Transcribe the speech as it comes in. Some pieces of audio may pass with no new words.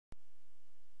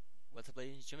What's up,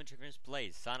 ladies and gentlemen? Triggers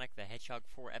plays Sonic the Hedgehog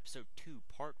 4 Episode 2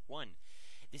 Part 1.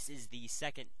 This is the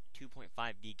second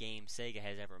 2.5D game Sega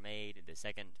has ever made, the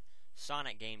second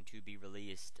Sonic game to be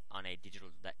released on a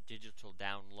digital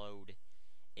download,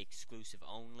 exclusive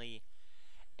only,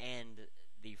 and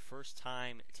the first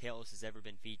time Tails has ever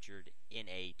been featured in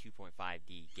a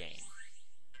 2.5D game.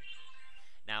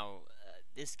 Now,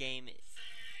 this game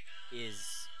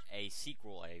is a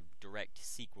sequel, a direct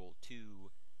sequel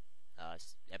to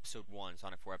Episode 1,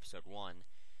 Sonic 4 Episode 1,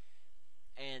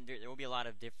 and there will be a lot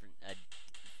of different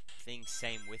things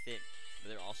same with it, but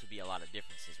there will also be a lot of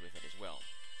differences with it as well.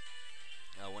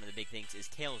 One of the big things is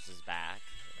Tails is back,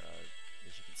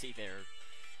 as you can see there.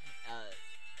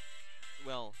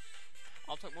 Well,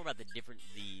 I'll talk more about what's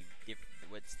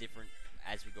different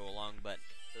as we go along, but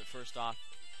first off,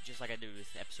 just like I did with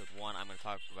Episode 1, I'm going to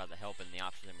talk about the help and the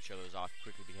options. I'm going to show those off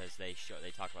quickly because they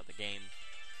talk about the game.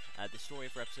 The story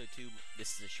for Episode 2,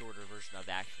 this is a shorter version of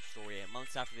the actual story.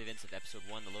 Months after the events of Episode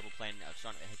 1, the little planet of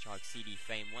Sonic the Hedgehog CD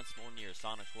fame once more near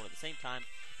Sonic's world. At the same time,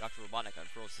 Dr. Robotnik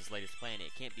unfurls his latest plan.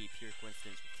 It can't be pure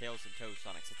coincidence. With Tails and Toad,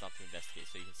 Sonic sets off to investigate.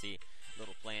 So you can see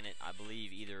little planet. I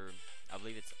believe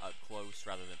it's up close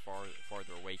rather than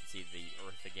farther away. You can see the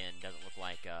Earth again. Doesn't look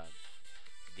like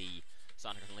the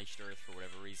Sonic Unleashed Earth for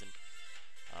whatever reason.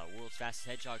 World's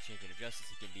fastest hedgehog, champion of justice.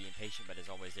 He can be impatient, but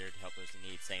is always there to help those in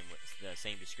need. The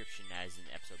same description as in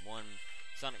Episode 1.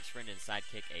 Sonic's friend and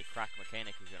sidekick, a crack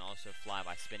mechanic who can also fly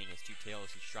by spinning his two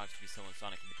tails. He strives to be someone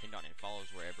Sonic can depend on and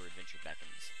follows wherever adventure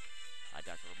beckons.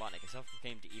 Dr. Robotnik, a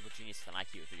self-proclaimed evil genius with an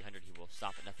IQ of 300, who will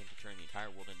stop at nothing to turn the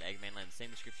entire world into Eggman Land. The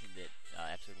same description that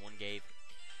Episode 1 gave.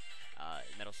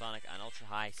 Metal Sonic, an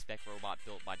ultra-high spec robot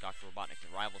built by Dr. Robotnik to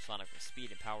rival Sonic with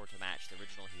speed and power to match the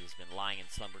original. He has been lying in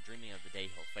slumber, dreaming of the day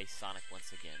he'll face Sonic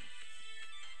once again.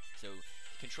 So,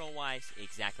 control-wise,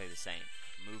 exactly the same.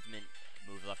 Movement,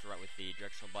 move left or right with the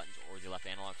directional buttons or the left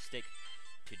analog stick.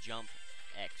 To jump,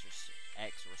 X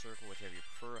or circle, whichever you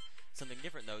prefer. Something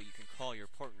different, though, you can call your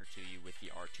partner to you with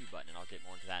the R2 button, and I'll get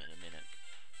more into that in a minute.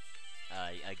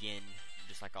 Again,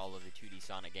 just like all of the 2D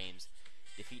Sonic games,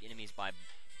 defeat enemies by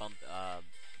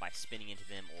spinning into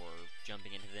them or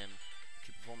jumping into them. To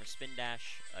perform a spin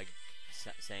dash,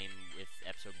 same with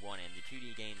Episode 1 and the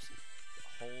 2D games,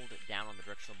 hold down on the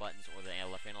directional buttons or the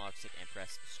left analog stick and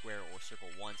press square or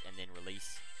circle once and then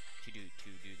release to do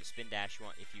the spin dash.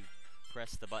 If you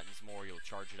press the buttons more, you'll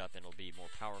charge it up and it'll be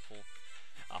more powerful.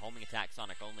 Homing attack,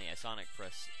 Sonic only. As Sonic,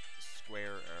 press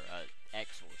square or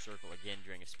X or circle again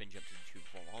during a spin jump to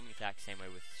perform a homing attack. Same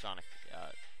way with Sonic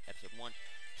Episode 1.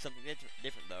 Something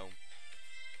different though,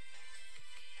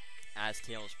 as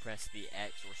Tails, press the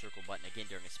X or circle button again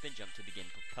during a spin jump to begin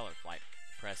propeller flight.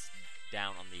 Press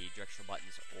down on the directional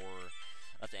buttons or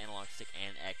left analog stick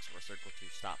and X or circle to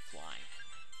stop flying.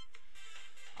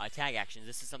 Tag actions,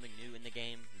 this is something new in the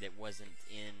game that wasn't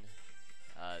in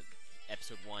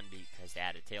Episode 1 because they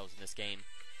added Tails in this game.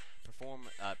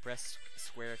 Press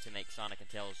square to make Sonic and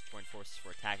Tails join forces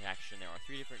for a tag action. There are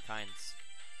 3 different kinds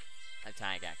of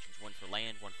tag actions, one for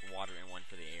land, one for water, and one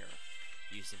for the air.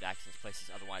 Use of access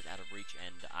places otherwise out of reach,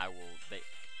 and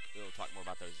we'll talk more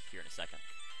about those here in a second.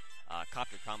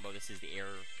 Copter combo, this is the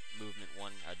air movement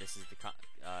one. This is the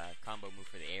combo move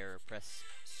for the air. Press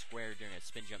square during a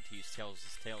spin jump to use Tails'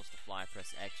 tails to fly.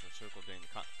 Press X or circle during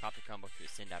the copter combo to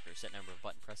ascend after a set number of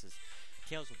button presses.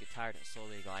 Tails will get tired and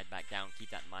slowly glide back down. Keep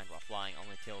that in mind while flying.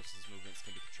 Only Tails' movements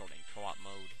can be controlled in co-op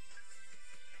mode.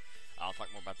 I'll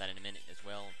talk more about that in a minute as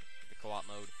well. The co-op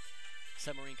mode.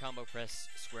 Submarine combo, press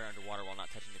square underwater while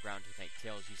not touching the ground to make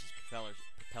Tails use his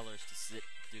propellers to sit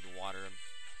through the water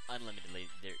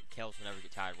unlimitedly. Tails will never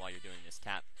get tired while you're doing this.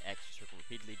 Tap X or circle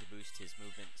repeatedly to boost his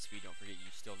movement speed. Don't forget you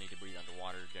still need to breathe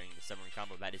underwater during the submarine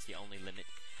combo. That is the only limit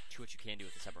to what you can do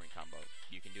with the submarine combo.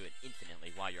 You can do it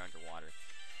infinitely while you're underwater.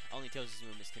 Only Tails'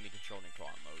 movements can be controlled in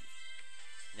co-op mode.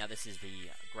 Now this is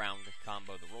the ground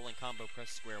combo. The rolling combo,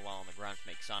 press square while on the ground to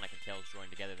make Sonic and Tails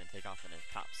join together, then take off in a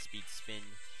top speed spin.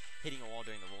 Hitting a wall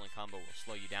during the rolling combo will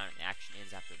slow you down and the action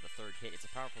ends after the third hit. It's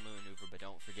a powerful maneuver, but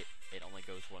don't forget it only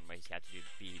goes one way, so you have to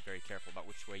be very careful about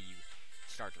which way you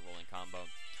start the rolling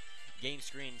combo. Game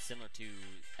screen, similar to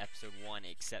Episode 1,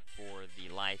 except for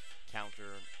the life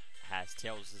counter has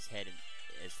Tails' head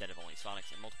instead of only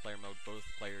Sonic's. In multiplayer mode, both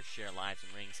players share lives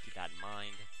and rings. Keep that in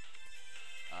mind.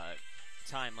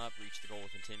 Time up, reach the goal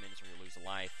within 10 minutes or you lose a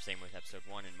life. Same with Episode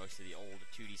 1 and most of the old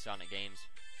 2D Sonic games.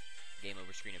 Game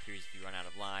over screen appears if you run out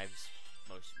of lives.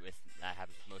 That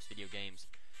happens with most video games.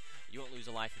 You won't lose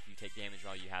a life if you take damage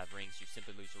while you have rings. You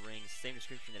simply lose the rings. Same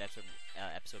description that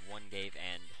Episode 1 gave,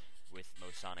 and with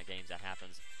most Sonic games that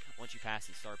happens. Once you pass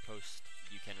the start post,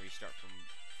 you can restart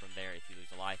from there if you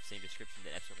lose a life. Same description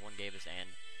that Episode 1 gave us, and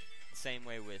Same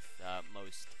way with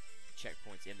most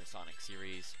checkpoints in the Sonic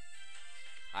series.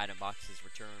 Item boxes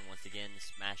return once again.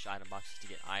 Smash item boxes to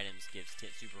get items. Gives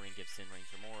Super Ring, gives 10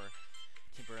 rings or more.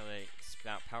 Temporarily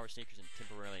spout power sneakers and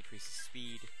temporarily increases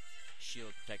speed.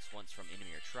 Shield protects once from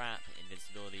enemy or trap.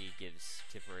 Invincibility gives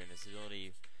temporary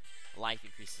invincibility. Life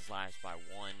increases lives by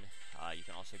 1. You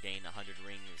can also gain 100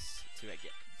 rings to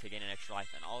gain an extra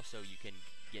life, and also you can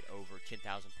get over 10,000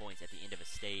 points at the end of a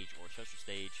stage or special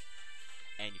stage,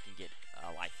 and you can get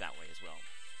life that way as well.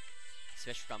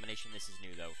 Special combination, this is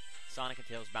new though. Sonic and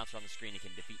Tails bounce around the screen and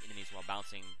can defeat enemies while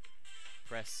bouncing.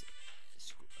 Press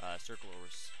circle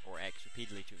or X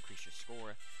repeatedly to increase your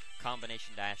score.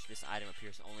 Combination dash, this item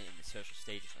appears only in the special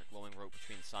stages. A glowing rope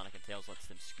between Sonic and Tails lets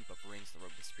them scoop up rings. The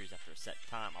rope disappears after a set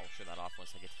time. I will show that off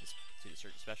once I get to the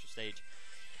certain special stage.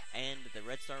 And the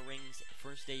Red Star rings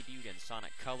first debuted in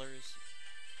Sonic Colors.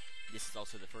 This is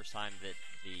also the first time that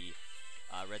the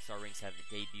Red Star rings have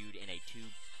debuted in a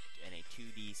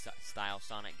 2D style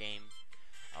Sonic game.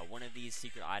 One of these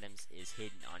secret items is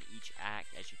hidden on each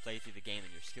act. As you play through the game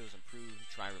and your skills improve,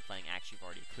 try replaying acts you've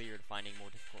already cleared. Finding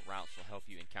more difficult routes will help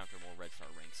you encounter more Red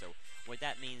Star rings. So what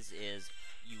that means is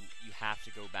you have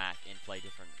to go back and play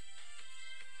different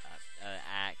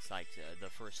acts, like the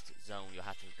first zone. You'll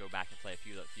have to go back and play a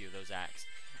few of those acts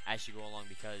as you go along,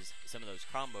 because some of those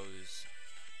combos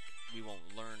we won't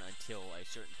learn until a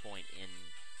certain point in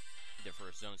the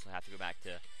first zone. So you'll have to go back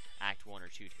to Act 1 or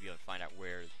 2 to be able to find out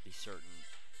where the certain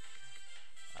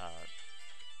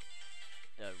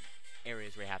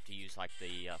areas where you have to use, like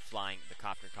the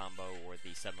copter combo or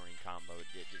the submarine combo.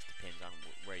 It just depends on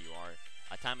where you are.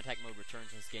 Time attack mode returns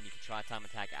once again. You can try time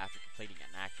attack after completing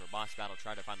an act or a boss battle.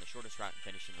 Try to find the shortest route and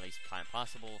finish in the least time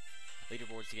possible.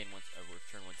 Leaderboards again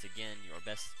return once again. Your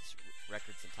best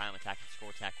records in time attack and score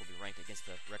attack will be ranked against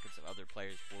the records of other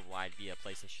players worldwide via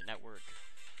PlayStation Network.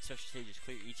 Special stages,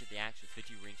 clear each of the acts with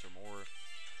 50 rings or more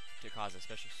to cause a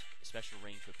special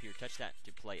ring to appear. Touch that to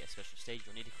play a special stage.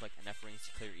 You'll need to collect enough rings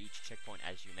to clear each checkpoint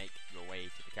as you make your way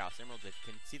to the Chaos Emeralds. If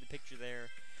you can see the picture there,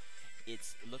 it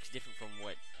looks different from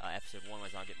what Episode 1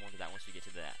 was. I'll get more into that once we get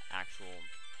to the actual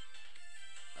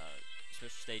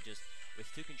special stages. With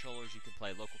 2 controllers, you can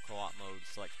play local co-op mode,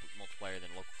 select multiplayer,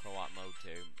 then local co-op mode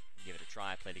to give it a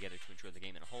try, play together to enjoy the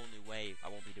game in a whole new way.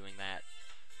 I won't be doing that.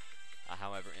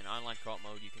 However, in online co-op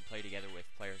mode, you can play together with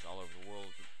players all over the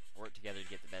world. Work together to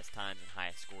get the best times and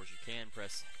highest scores you can.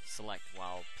 Press select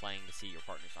while playing to see your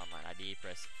partner's online ID.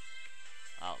 Press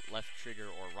left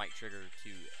trigger or right trigger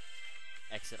to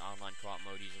exit online co-op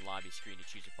mode. Use the lobby screen to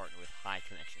choose a partner with high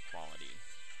connection quality.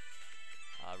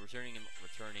 Returning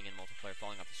in multiplayer,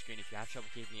 falling off the screen. If you have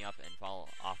trouble keeping up and fall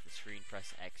off the screen,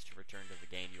 press X to return to the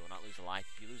game. You will not lose a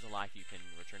life. If you lose a life, you can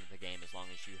return to the game as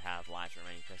long as you have lives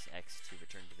remaining. Press X to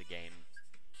return to the game.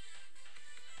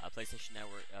 PlayStation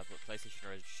Network, PlayStation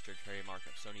registered trademark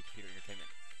of Sony Computer Entertainment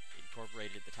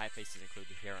Incorporated. The typefaces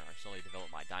included here are solely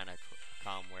developed by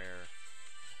Dynacomware,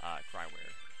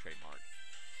 Cryware trademark.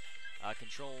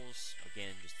 Controls,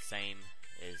 again, just the same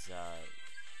as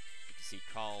you can see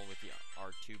call with the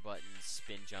R2 buttons,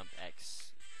 spin, jump,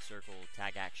 X, circle,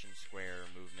 tag action, square,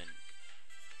 movement,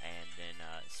 and then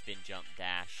spin, jump,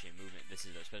 dash, and movement. This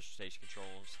is the special stage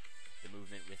controls. The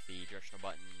movement with the directional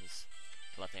buttons.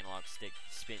 Left analog stick,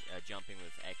 jumping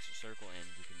with X or circle, and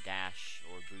you can dash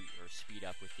or boot or speed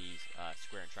up with these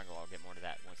square and triangle. I'll get more to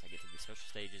that once I get to the special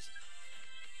stages.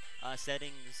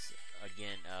 Settings,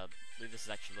 again, I believe this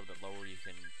is actually a little bit lower. You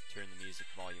can turn the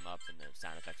music volume up and the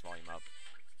sound effects volume up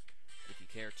if you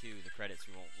care to. The credits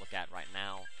we won't look at right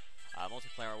now.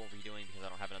 Multiplayer I won't be doing because I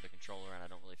don't have another controller and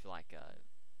I don't really feel like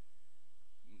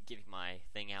giving my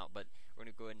thing out, but we're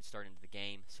going to go ahead and start into the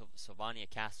game. Sylvania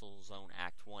Castle Zone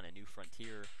Act 1, A New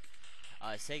Frontier.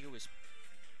 Sega was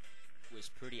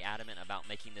pretty adamant about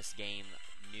making this game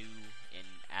new and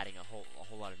adding a whole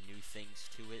lot of new things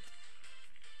to it.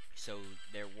 So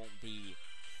there won't be...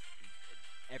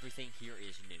 Everything here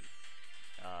is new.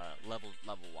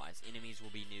 Level-wise. Enemies will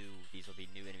be new. These will be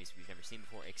new enemies we've never seen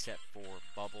before, except for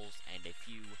Bubbles and a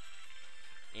few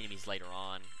enemies later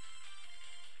on.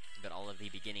 But all of the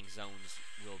beginning zones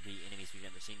will be enemies we've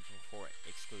never seen before,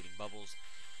 excluding Bubbles.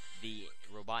 The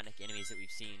Robotnik enemies that we've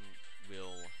seen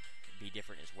will be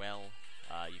different as well.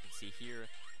 You can see here,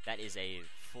 that is a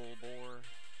full bore.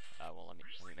 Well, let me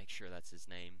make sure that's his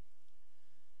name.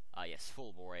 Yes,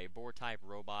 full bore, a boar-type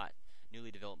robot, newly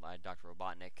developed by Dr.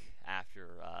 Robotnik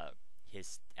after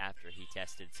he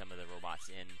tested some of the robots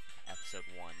in Episode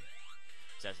 1.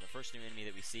 So that's the first new enemy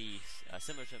that we see,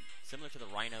 similar to the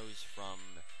rhinos from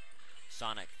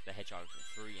Sonic the Hedgehog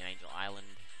 3 and Angel Island.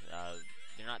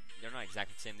 They're not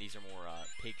exactly the same. These are more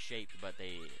pig-shaped, but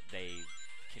they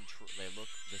they look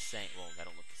the same. Well, they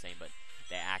don't look the same, but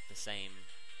they act the same,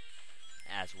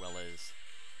 as well as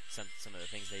some of the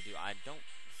things they do. I don't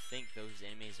think those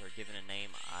enemies are given a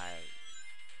name.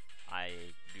 I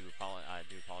do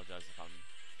apologize if I'm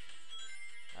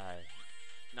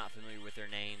not familiar with their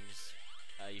names.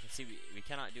 You can see we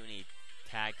cannot do any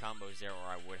tag combos there, or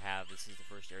I would have. This is the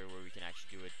first area where we can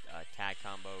actually do a tag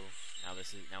combo.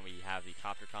 Now we have the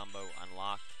copter combo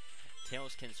unlocked.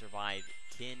 Tails can survive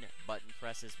 10 button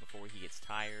presses before he gets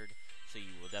tired, so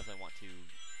you will definitely want to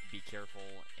be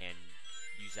careful and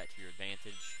use that to your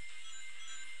advantage.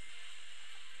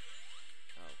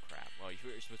 Oh crap. Well,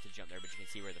 you're supposed to jump there, but you can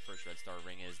see where the first red star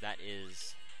ring is. That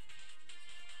is...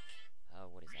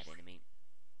 what is that enemy?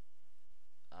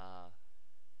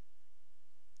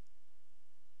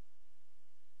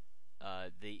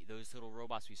 Those little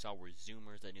robots we saw were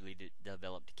Zoomers, a newly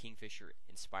developed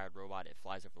Kingfisher-inspired robot. It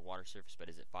flies over the water surface, but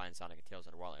as it finds Sonic and Tails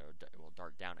underwater, it will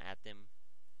dart down at them.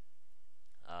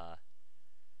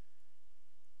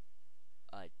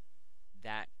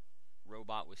 That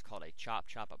robot was called a Chop,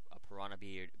 a piranha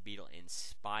beetle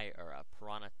inspired, or a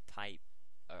piranha type.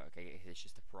 Okay, it's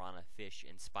just a piranha fish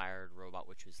inspired robot,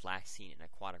 which was last seen in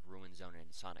Aquatic Ruin Zone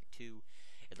in Sonic 2.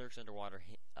 It lurks underwater,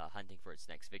 hunting for its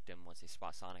next victim. Once they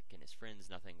spot Sonic and his friends,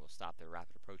 nothing will stop their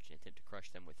rapid approach and attempt to crush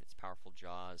them with its powerful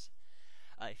jaws.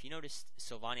 If you noticed,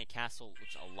 Sylvania Castle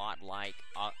looks a lot like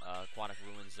Aquatic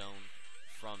Ruin Zone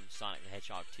from Sonic the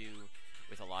Hedgehog 2,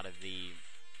 with a lot of the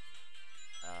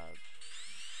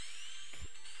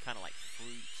kind of like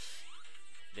fruits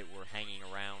that were hanging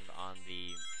around on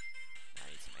the... I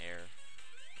need some air.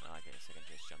 Well, I guess I can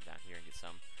just jump down here and get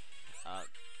some.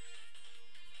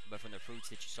 But from the fruits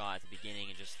that you saw at the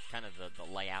beginning and just kind of the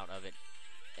layout of it,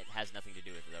 it has nothing to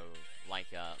do with it, though.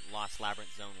 Like Lost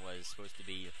Labyrinth Zone was supposed to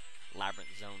be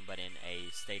Labyrinth Zone, but in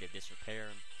a state of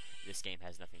disrepair. This game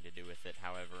has nothing to do with it.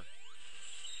 However,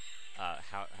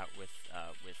 with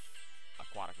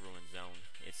Aquatic Ruin Zone,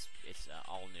 it's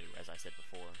all new, as I said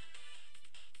before.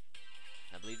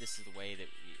 I believe this is the way that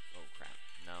we... Oh, crap.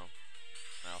 No.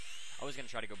 Well, I was going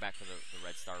to try to go back for the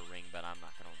red star ring, but I'm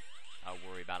not going to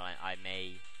worry about it. I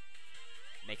may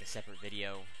make a separate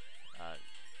video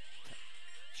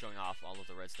showing off all of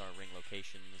the red star ring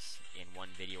locations in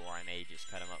one video, or I may just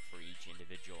cut them up for each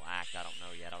individual act. I don't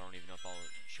know yet. I don't even know if I'll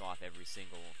show off every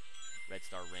single red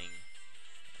star ring,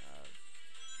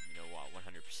 100%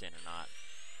 or not.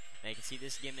 Now you can see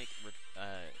this gimmick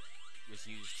was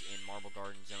used in Marble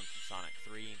Garden Zone from Sonic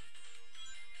 3.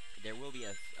 There will be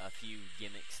a few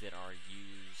gimmicks that are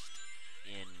used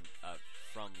in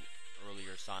from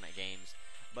earlier Sonic games,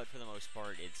 but for the most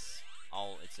part, it's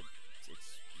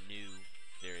new.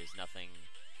 There is nothing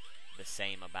the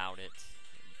same about it.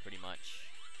 Pretty much,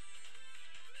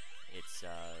 it's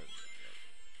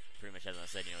pretty much as I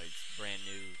said. It's brand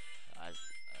new.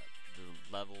 The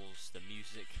levels, the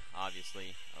music,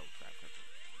 obviously. Oh crap!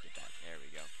 Get that. There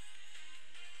we go.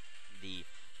 The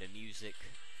music,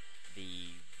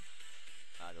 the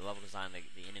level design,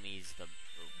 the enemies, the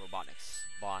robotics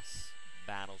boss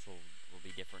battles will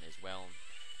be different as well.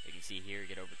 You can see here, you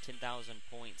get over 10,000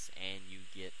 points, and you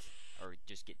get, or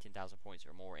just get 10,000 points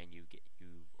or more, and you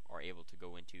are able to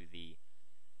go into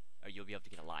you'll be able to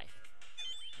get a life.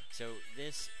 So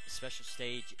this special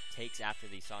stage takes after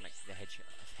the Sonic the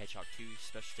Hedgehog 2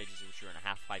 special stages, which are in a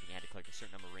half pipe, and you had to collect a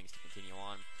certain number of rings to continue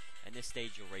on. In this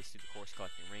stage, you'll race through the course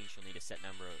collecting rings. You'll need a set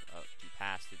number to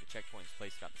pass through the checkpoints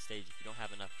placed throughout the stage. If you don't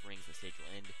have enough rings, the stage will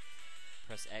end.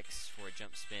 Press X for a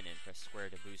jump spin, and press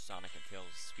square to boost Sonic and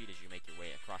Tails' speed as you make your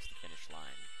way across the finish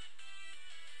line.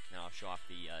 Now I'll show off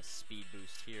the speed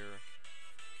boost here.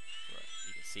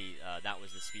 You can see that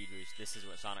was the speed boost. This is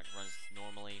what Sonic runs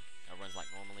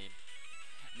like normally.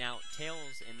 Now,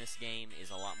 Tails in this game is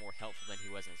a lot more helpful than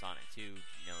he was in Sonic 2.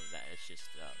 That it's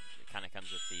just it kind of comes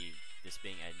with this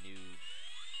being a new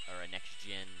or a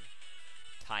next-gen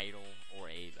title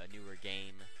or a newer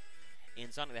game.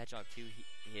 In Sonic the Hedgehog 2,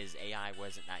 his AI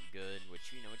wasn't that good,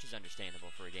 which is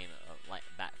understandable for a game like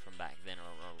from back then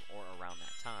or around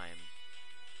that time.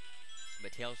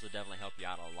 But Tails will definitely help you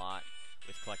out a lot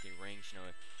with collecting rings.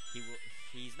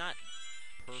 He's not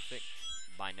perfect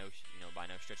by no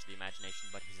stretch of the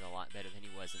imagination, but he's a lot better than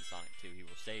he was in Sonic 2. He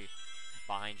will stay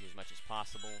behind you as much as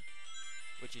possible,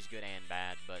 which is good and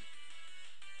bad. But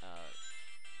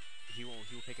he will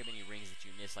pick up any rings that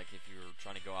you miss. Like if you're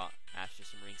trying to go out after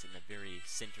some rings in the very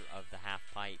center of the half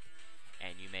pipe,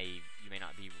 and you may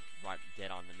not be right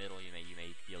dead on the middle. You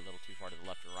may be a little too far to the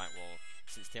left or right. Well,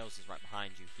 since Tails is right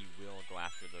behind you, he will go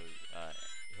after those.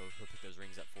 He'll pick those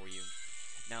rings up for you.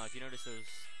 Now, if you notice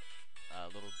those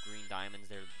little green diamonds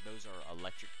there, those are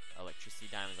electricity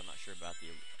diamonds. I'm not sure about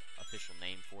the official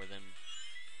name for them.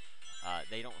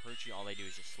 They don't hurt you. All they do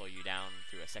is just slow you down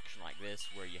through a section like this,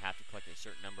 where you have to collect a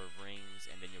certain number of rings,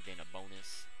 and then you'll gain a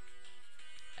bonus.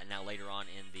 And now later on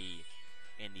in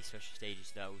the special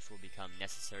stages, those will become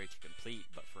necessary to complete.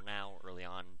 But for now, early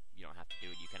on, you don't have to do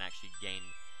it. You can actually gain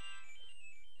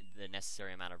the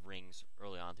necessary amount of rings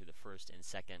early on through the first and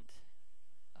second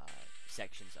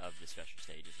sections of the special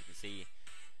stages. You can see,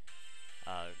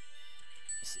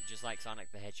 just like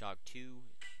Sonic the Hedgehog 2,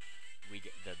 we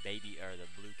get the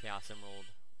blue Chaos Emerald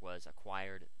was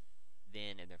acquired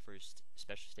then in the first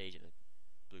special stage, and the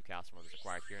blue Chaos Emerald is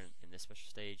acquired here in this special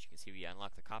stage. You can see we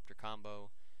unlock the copter combo.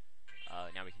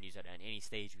 Now we can use it on any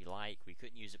stage we like. We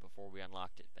couldn't use it before we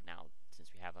unlocked it, but now, since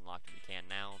we have unlocked it, we can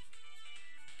now.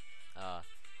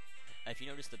 If you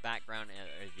notice, the background,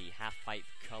 the half-pipe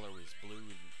color is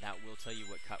blue. That will tell you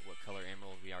what color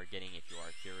emerald we are getting if you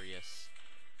are curious.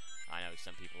 I know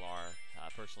some people are.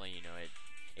 Personally, you know,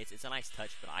 it's a nice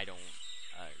touch, but I don't.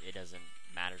 It doesn't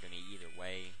matter to me either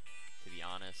way, to be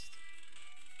honest.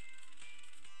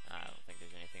 I don't think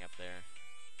there's anything up there.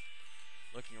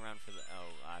 Looking around for the... Oh,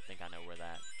 I think I know where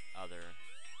that other...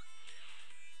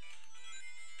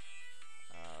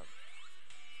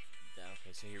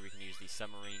 okay, so here we can use the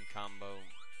submarine combo.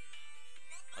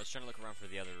 I was trying to look around for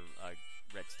the other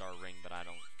red star ring, but I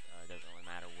don't... it doesn't really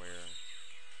matter where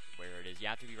it is. You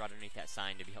have to be right underneath that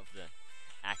sign to be able to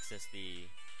access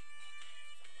the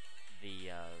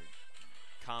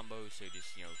combo, so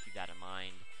just, you know, keep that in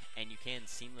mind. And you can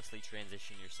seamlessly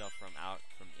transition yourself from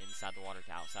inside the water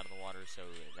to outside of the water, so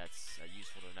that's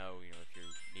useful to know, you know, if you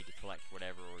need to collect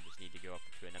whatever or just need to go up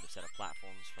to another set of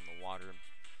platforms from the water.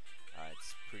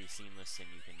 It's pretty seamless, and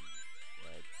you can,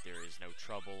 there is no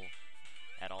trouble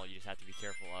at all. You just have to be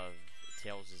careful of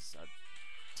Tails'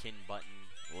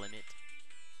 10-button limit.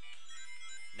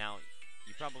 Now,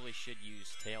 you probably should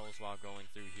use Tails while going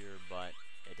through here, but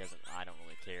it doesn't. I don't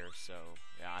really care, so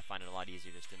yeah, I find it a lot easier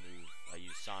just to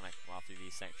use Sonic while through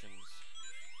these sections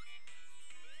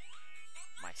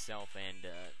myself. And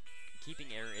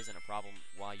keeping air isn't a problem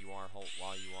while you are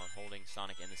holding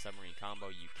Sonic in the submarine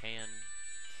combo. You can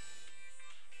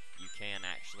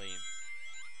actually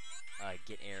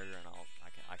get air, and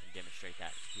I can demonstrate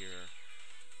that here.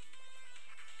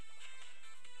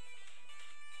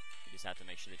 You just have to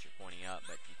make sure that you're pointing up,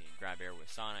 but you can grab air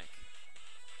with Sonic.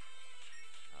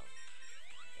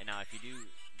 And now, if you do,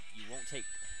 you won't take.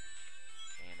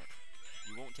 Damn it!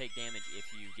 You won't take damage if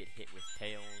you get hit with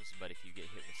Tails, but if you get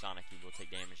hit with Sonic, you will take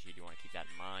damage. So you do want to keep that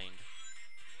in mind.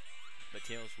 But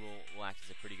Tails will act as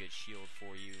a pretty good shield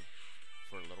for you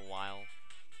for a little while.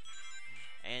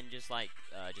 And just like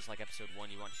episode 1,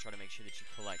 you want to try to make sure that you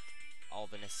collect all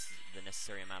the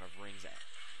necessary amount of rings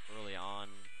early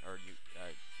on, or you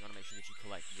want to make sure that you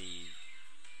collect the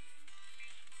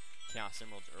Chaos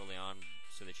Emeralds early on,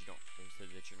 so that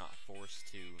you're not forced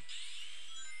to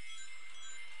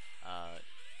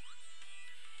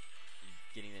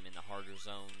getting them in the harder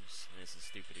zones. And this is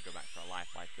stupid to go back for a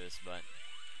life like this, but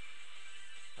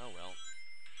oh well.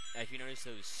 If you notice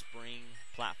those spring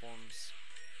platforms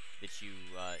that you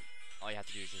all you have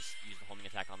to do is just use the homing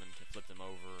attack on them to flip them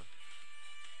over,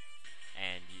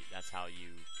 and that's how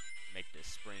you make the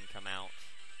spring come out.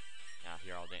 Now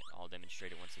here I'll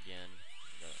demonstrate it once again.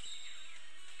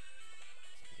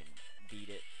 Beat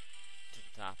it to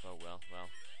the top. Oh well.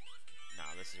 No,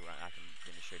 this is where I can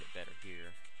demonstrate it better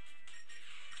here.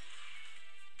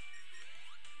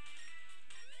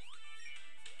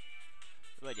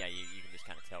 But yeah, you can just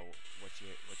kind of tell what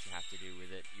you have to do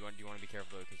with it. You want to be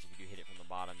careful though, because if you do hit it from the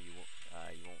bottom, you won't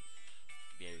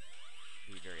be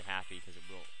very happy, because it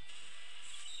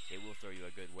will throw you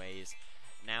a good ways.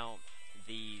 Now,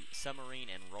 the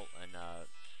submarine and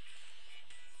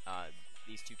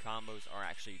these two combos are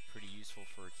actually pretty useful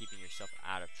for keeping yourself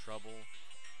out of trouble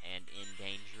and in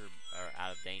danger, or out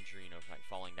of danger, you know, like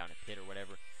falling down a pit or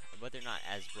whatever. But they're not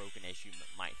as broken as you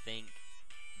might think.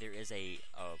 There is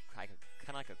kind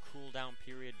of like a cooldown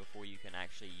period before you can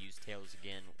actually use Tails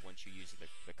again once you use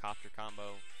the copter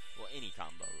combo. Well, any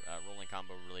combo. Rolling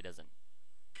combo really doesn't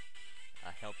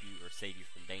help you or save you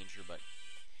from danger, but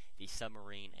the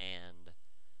submarine and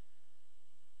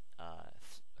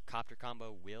copter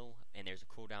combo will, and there's a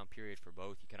cooldown period for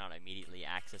both. You cannot immediately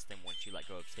access them once you let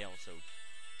go of Tails, so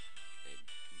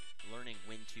learning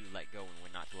when to let go and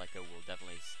when not to let go will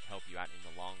definitely help you out in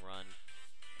the long run.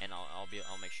 And I'll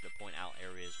make sure to point out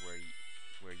areas where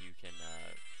you can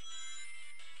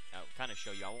kind of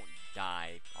show you. I won't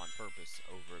die on purpose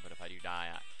over it, but if I do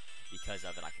die because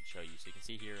of it, I can show you. So you can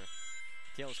see here,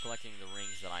 Tails collecting the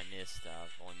rings that I missed.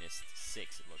 I've only missed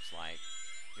 6, it looks like,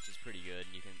 which is pretty good.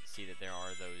 And you can see that there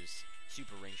are those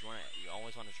super rings. You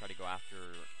always want to try to go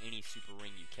after any super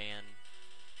ring you can,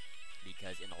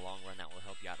 because in the long run that will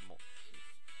help you out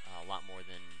a lot more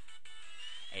than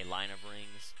a line of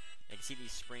rings. You can see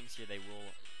these springs here, they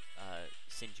will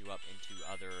send you up into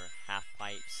other half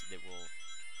pipes that will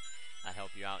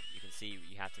help you out. You can see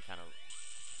you have to kind of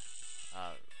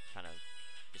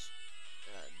just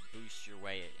boost your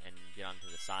way and get onto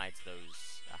the sides of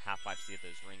those half pipes to get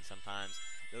those rings sometimes.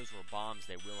 Those were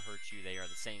bombs, they will hurt you. They are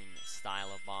the same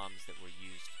style of bombs that were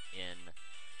used in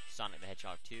Sonic the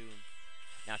Hedgehog 2.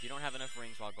 Now, if you don't have enough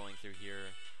rings while going through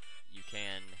here, you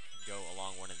can go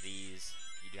along one of these.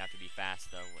 You do have to be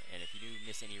fast, though, and if you do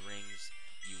miss any rings,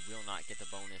 you will not get the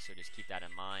bonus, so just keep that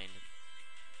in mind.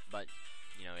 But,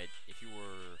 you know, if you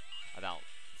were about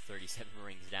 37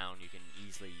 rings down, you can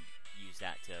easily use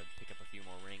that to pick up a few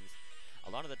more rings. A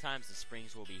lot of the times, the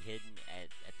springs will be hidden at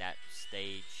that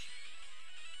stage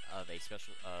of a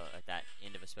special, at that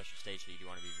end of a special stage, so you do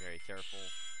want to be very careful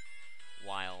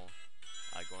while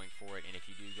going for it. And if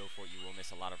you do go for it, you will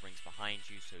miss a lot of rings behind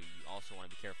you, so you also want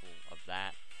to be careful of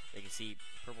that. You can see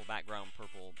purple background,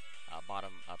 purple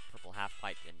bottom, purple half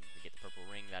pipe, and you get the purple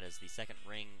ring. That is the second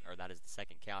ring, or that is the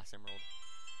second Chaos Emerald.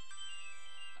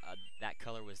 That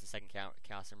color was the second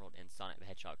Chaos Emerald in Sonic the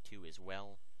Hedgehog 2 as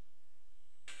well.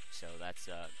 So that's,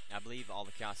 I believe all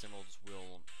the Chaos Emeralds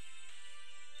will,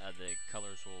 the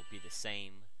colors will be the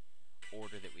same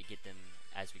order that we get them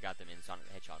as we got them in Sonic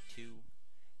the Hedgehog 2,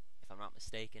 if I'm not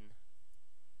mistaken.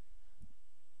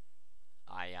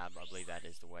 I believe that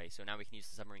is the way. So now we can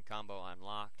use the submarine combo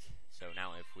unlocked. So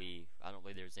now if I don't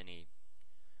believe there's any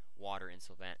water in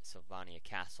Sylvania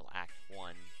Castle Act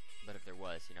 1, but if there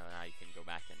was, you know, now you can go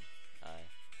back and,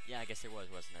 yeah, I guess there was,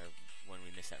 wasn't there, when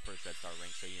we missed that first red star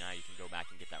ring. So now you can go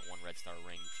back and get that one red star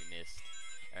ring that you missed,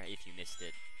 or if you missed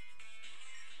it,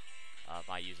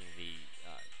 by using the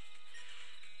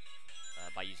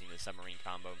submarine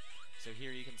combo. So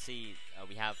here you can see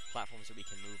we have platforms that we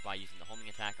can move by using the homing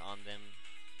attack on them,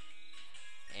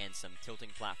 and some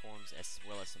tilting platforms, as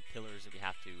well as some pillars that we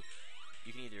have to.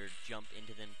 You can either jump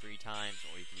into them 3 times,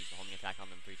 or you can use the homing attack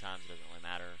on them 3 times. It doesn't really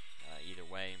matter either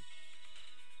way.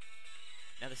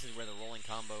 Now this is where the rolling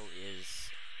combo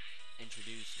is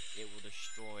introduced. It will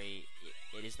destroy.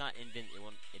 It is not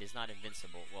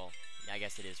invincible. Well, I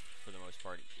guess it is for the most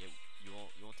part. You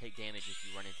won't take damage if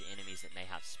you run into enemies that may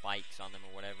have spikes on them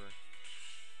or whatever.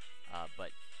 But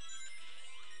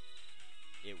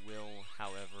it will,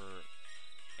 however,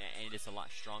 and it's a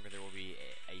lot stronger. There will be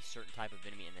a certain type of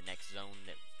enemy in the next zone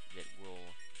that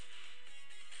will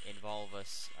involve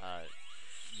us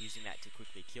using that to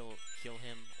quickly kill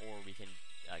him, or we can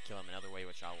kill him another way,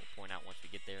 which I will point out once we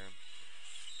get there.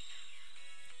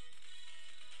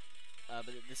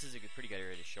 But this is a pretty good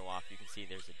area to show off. You can see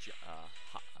there's a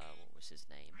what was his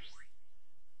name?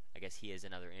 I guess he is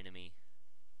another enemy.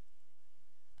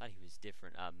 Thought he was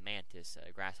different. Mantis,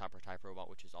 a grasshopper type robot,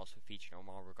 which is also featured in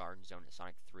Marble Garden Zone at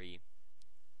Sonic 3.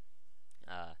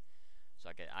 So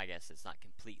I guess it's not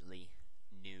completely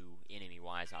new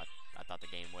enemy-wise. I thought the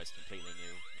game was completely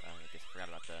new. I guess I forgot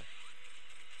about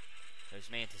those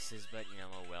mantises, but you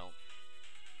know, oh well.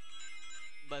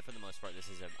 But for the most part, this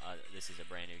is a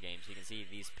brand new game. So you can see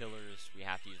these pillars. You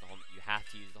have to use the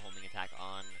homing attack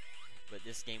on. But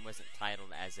this game wasn't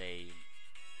titled as a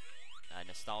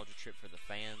nostalgia trip for the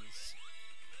fans.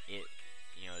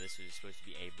 This was supposed to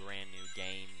be a brand new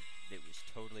game that was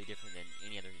totally different than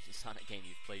any other Sonic game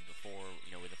you've played before.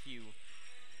 You know, with a few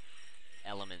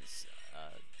elements,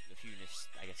 I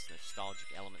guess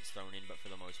nostalgic elements thrown in. But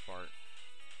for the most part,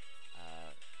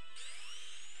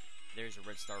 there's a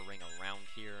red star ring around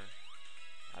here.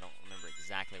 I don't remember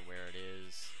exactly where it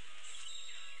is.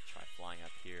 Try flying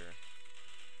up here.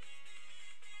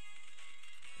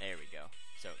 There we go.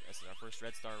 So this is our first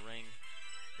red star ring.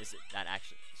 So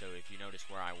if you notice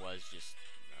where I was, just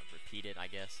repeat it,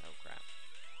 I guess. Oh crap.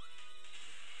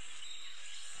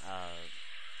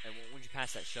 And once you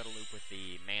pass that shuttle loop with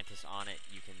the mantis on it,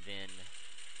 you can then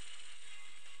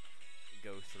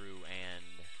go through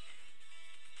and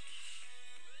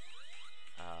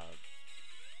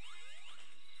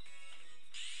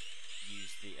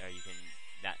use the,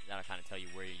 that'll kind of tell you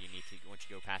where you need to. Once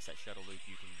you go past that shuttle loop,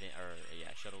 you can then,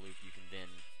 you can then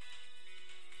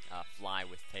fly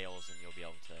with tails, and you'll be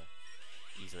able to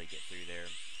easily get through there.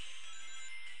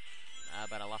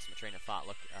 But I lost my train of thought.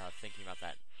 Thinking about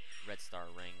that red star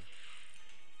ring.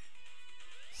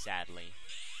 Sadly,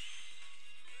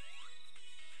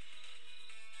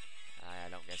 I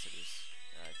don't guess it was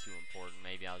too important.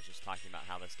 Maybe I was just talking about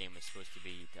how this game was supposed to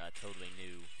be totally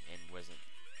new and wasn't,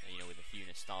 with a few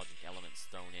nostalgic elements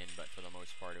thrown in, but for the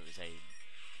most part it was a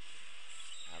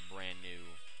brand new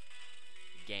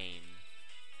game.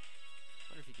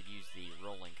 I wonder if you could use the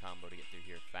rolling combo to get through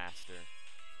here faster.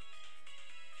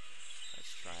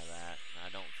 Let's try that. I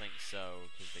don't think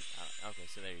so, because okay,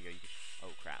 so there you go.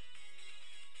 Oh, crap.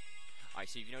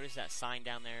 Alright, so you've noticed that sign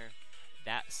down there?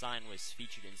 That sign was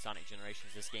featured in Sonic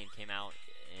Generations. This game came out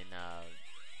in,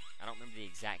 I don't remember the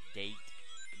exact date,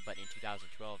 but in 2012,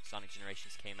 Sonic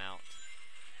Generations came out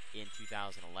in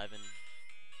 2011.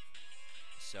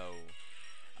 So,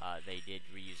 they did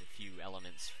reuse a few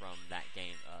elements from that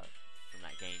game,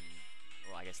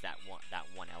 well, I guess that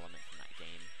one element from that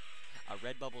game.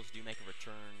 Red bubbles do make a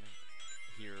return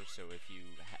here, so if you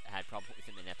had problems with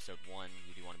them in episode 1,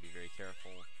 you do want to be very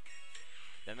careful.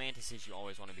 The mantises you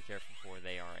always want to be careful for.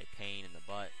 They are a pain in the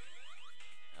butt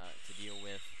to deal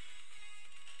with.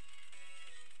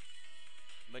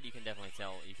 But you can definitely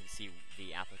tell, you can see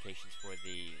the applications for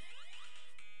the...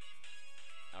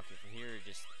 Okay, from here,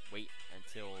 just wait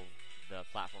until the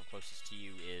platform closest to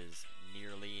you is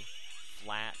nearly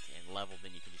flat and level,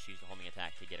 then you can just use the homing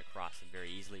attack to get across them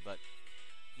very easily. But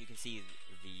you can see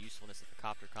the usefulness of the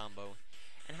copter combo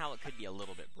and how it could be a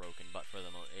little bit broken, but for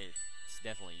the it's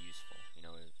definitely useful. You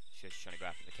know, just trying to go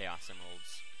after the Chaos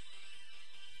Emeralds.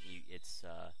 It's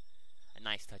a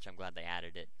nice touch. I'm glad they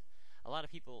added it. A lot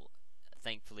of people,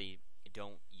 thankfully,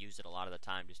 don't use it a lot of the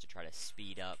time just to try to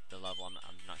speed up the level. I'm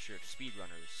not sure if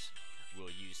speedrunners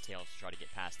will use Tails to try to get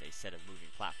past a set of moving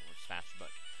platforms faster, but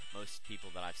most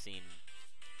people that I've seen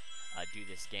do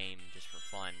this game just for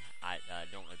fun. I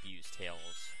don't abuse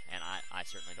Tails, and I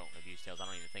certainly don't abuse Tails. I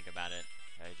don't even think about it,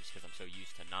 just because I'm so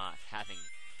used to not having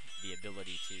the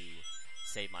ability to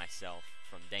save myself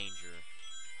from danger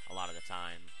a lot of the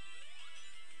time.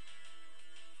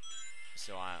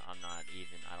 So I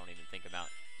don't even think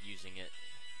about using it.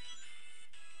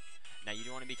 Now you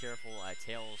do want to be careful.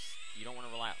 Tails, you don't want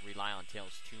to rely on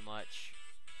Tails too much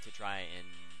to try and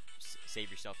save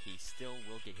yourself. He still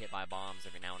will get hit by bombs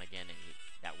every now and again, and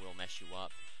that will mess you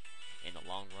up in the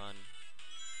long run.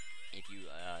 If you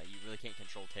really can't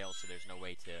control Tails, so there's no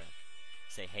way to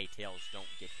say, hey, Tails, don't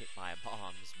get hit by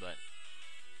bombs, but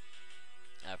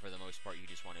for the most part, you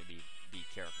just want to be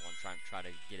careful and try to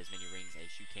get as many rings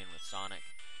as you can with Sonic.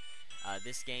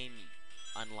 This game,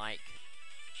 unlike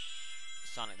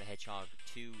Sonic the Hedgehog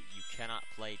 2, you cannot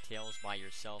play Tails by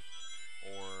yourself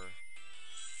or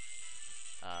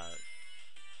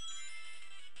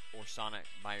Sonic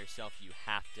by yourself. You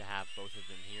have to have both of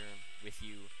them here with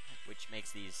you, which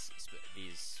makes these special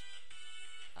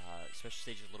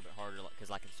stages a little bit harder, because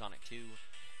like in Sonic 2,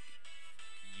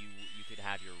 you could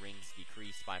have your rings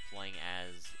decreased by playing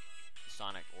as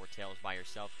Sonic or Tails by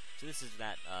yourself. So this is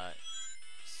that,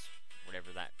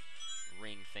 whatever that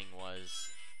ring thing was,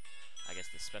 I guess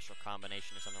the special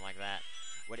combination or something like that.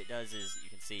 What it does is, you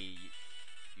can see,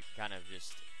 you can kind of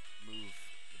just move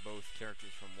both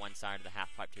characters from one side of the half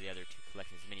pipe to the other to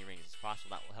collect as many rings as possible.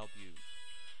 That will help you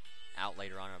out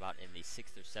later on, about in the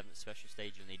 6th or 7th special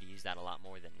stage. You'll need to use that a lot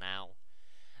more than now.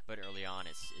 But early on,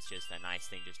 it's just a nice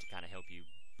thing just to kind of help you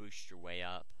boost your way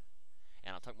up.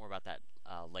 And I'll talk more about that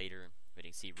later. But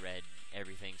you can see red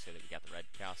everything, so that we got the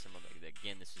red Chaos Emerald.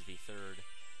 Again, this is the 3rd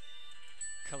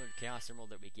colored Chaos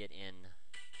Emerald that we get in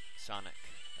Sonic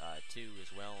 2 as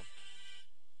well.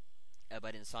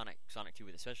 But in Sonic 2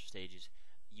 with the special stages,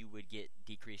 you would get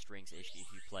decreased rings if you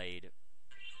played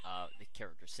the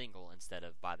character single instead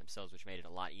of by themselves, which made it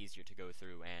a lot easier to go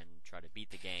through and try to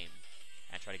beat the game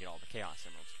and try to get all the Chaos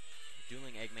Emeralds.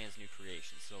 Dueling Eggman's new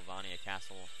creation, Sylvania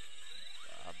Castle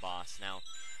boss. Now,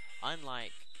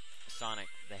 unlike Sonic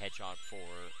the Hedgehog 4,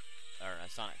 or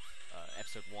Sonic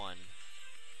Episode 1,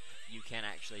 you can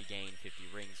actually gain 50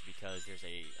 rings because there's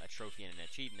a trophy and an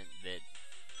achievement that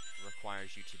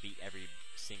requires you to beat every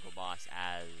single boss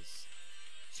as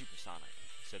Super Sonic.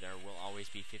 So there will always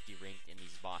be 50 rings in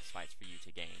these boss fights for you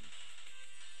to gain.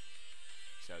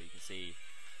 So you can see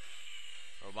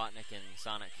Robotnik and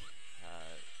Sonic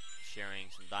sharing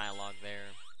some dialogue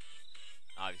there.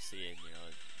 Obviously, you know,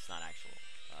 it's not actual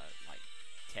like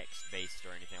text-based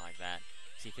or anything like that.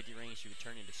 See, 50 rings, you would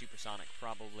turn into Super Sonic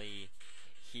probably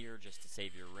here just to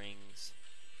save your rings.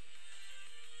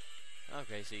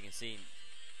 Okay, so you can see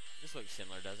this looks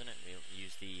similar, doesn't it? We'll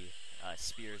use the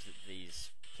spears that these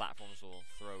platforms will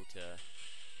throw to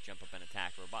jump up and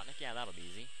attack Robotnik. Yeah, that'll be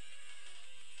easy.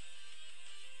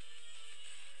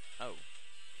 Oh,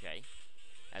 okay.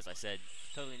 As I said,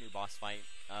 totally new boss fight.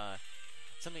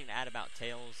 Something to add about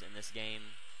Tails in this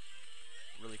game,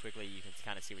 really quickly, you can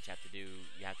kind of see what you have to do.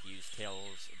 You have to use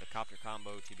Tails, the copter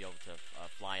combo, to be able to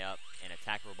fly up and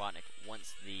attack Robotnik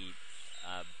once the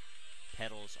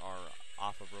pedals are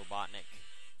off of Robotnik.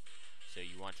 So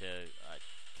you want to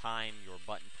time your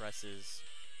button presses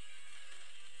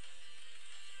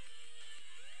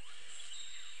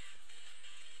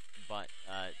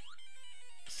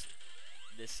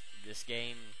this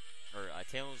game, or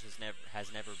Tails has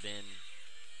never been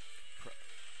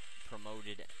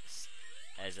promoted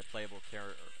as a playable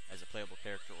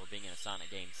character or being in a Sonic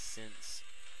game since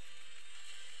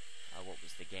what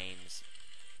was the game's?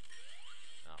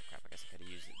 Oh crap! I guess I could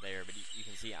have used it there, but you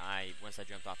can see once I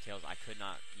jumped off Tails, I could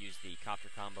not use the copter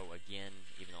combo again,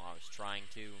 even though I was trying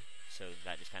to. So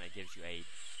that just kind of gives you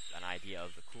an idea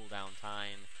of the cooldown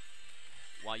time.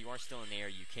 While you are still in the air,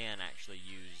 you can actually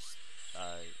use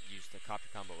the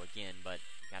copter combo again, but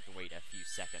you have to wait a few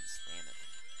seconds. Damn it!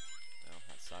 Well,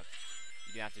 that sucks.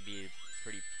 You do have to be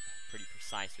pretty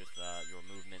precise with your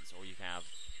movements, or you can have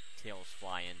Tails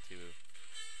fly into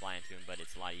him, but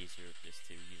it's a lot easier just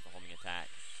to use the homing attack.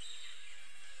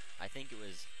 I think it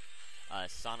was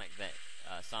Sonic and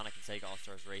Sega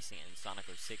All-Stars Racing and Sonic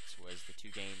 06 was the two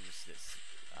games that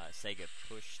Sega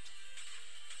pushed,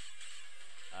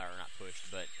 or not pushed,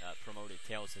 but promoted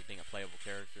Tails as being a playable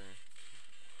character.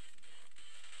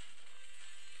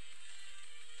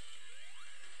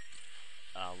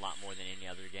 A lot more than any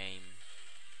other game.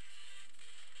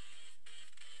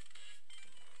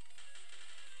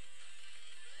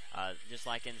 Just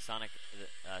like in Sonic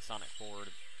 4,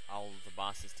 all of the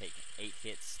bosses take 8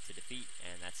 hits to defeat,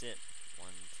 and that's it. 1,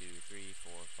 2, 3,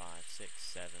 4, 5, 6,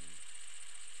 7,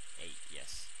 8.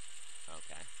 Yes.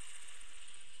 Okay.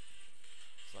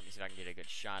 So let me see if I can get a good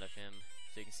shot of him.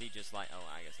 So you can see just like, oh,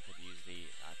 I guess I could use the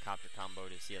copter combo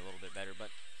to see it a little bit better,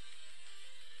 but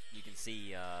you can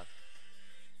see,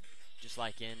 just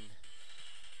like in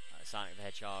Sonic the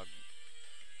Hedgehog,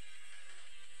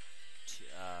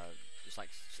 just like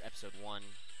episode 1,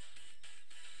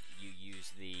 you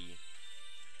use you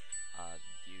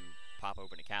pop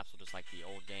open a capsule just like the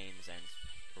old games, and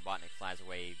Robotnik flies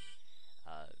away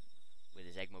with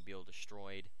his Eggmobile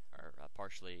destroyed, or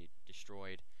partially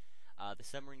destroyed. The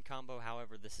submarine combo,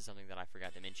 however, this is something that I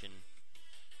forgot to mention.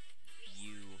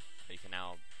 You can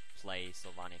now play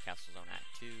Sylvania Castle Zone Act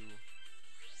 2,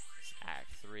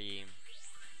 Act 3,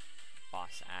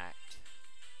 Boss Act.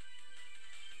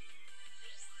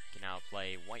 You can now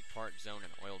play White Park Zone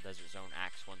and Oil Desert Zone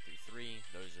Acts 1 through 3.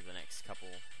 Those are the next couple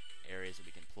areas that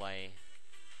we can play.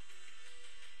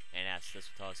 And this will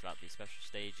tell us about the special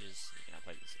stages. You can now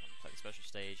play the special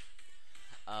stage.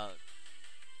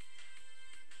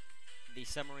 The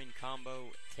submarine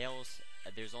combo, Tails,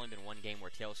 there's only been one game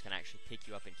where Tails can actually pick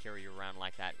you up and carry you around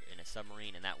like that in a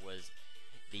submarine, and that was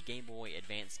the Game Boy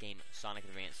Advance game Sonic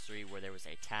Advance 3, where there was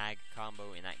a tag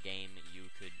combo in that game.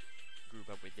 You could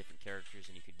group up with different characters,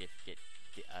 and you could get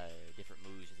different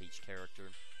moves with each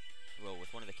character. Well,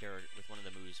 with one of the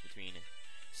moves between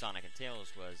Sonic and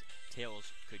Tails was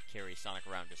Tails could carry Sonic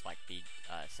around just like the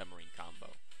submarine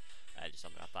combo. Just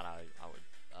something I thought I would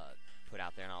put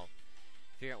out there, and I'll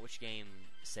figure out which game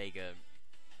Sega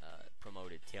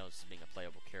promoted Tails as being a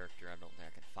playable character. I don't think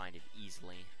I can find it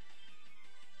easily.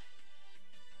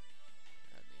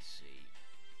 Let me see.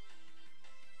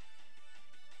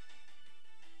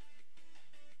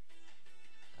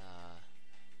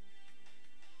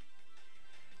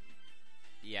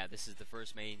 Yeah, this is the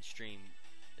first mainstream.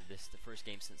 This is the first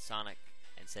game since Sonic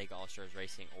and Sega All-Stars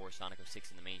Racing or Sonic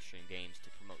 06 in the mainstream games to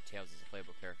promote Tails as a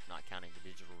playable character, not counting the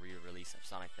digital re-release of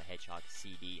Sonic the Hedgehog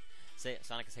CD.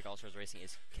 Sonic and Sega All-Stars Racing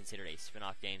is considered a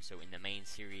spin-off game, so in the main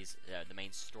series, the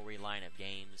main storyline of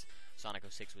games, Sonic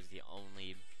 06 was the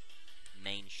only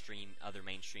other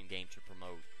mainstream game to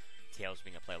promote Tails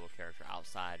being a playable character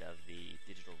outside of the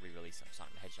digital re-release of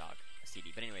Sonic the Hedgehog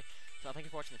CD. But anyway, so thank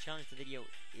you for watching the challenge. The video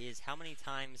is how many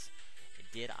times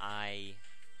did I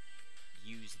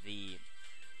use the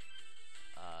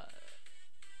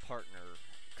partner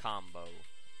combo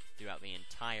throughout the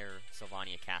entire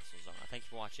Sylvania Castle Zone. Thank you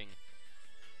for watching.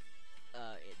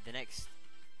 The next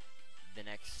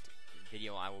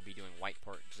video I will be doing White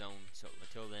Park Zone. So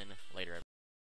until then, later everyone.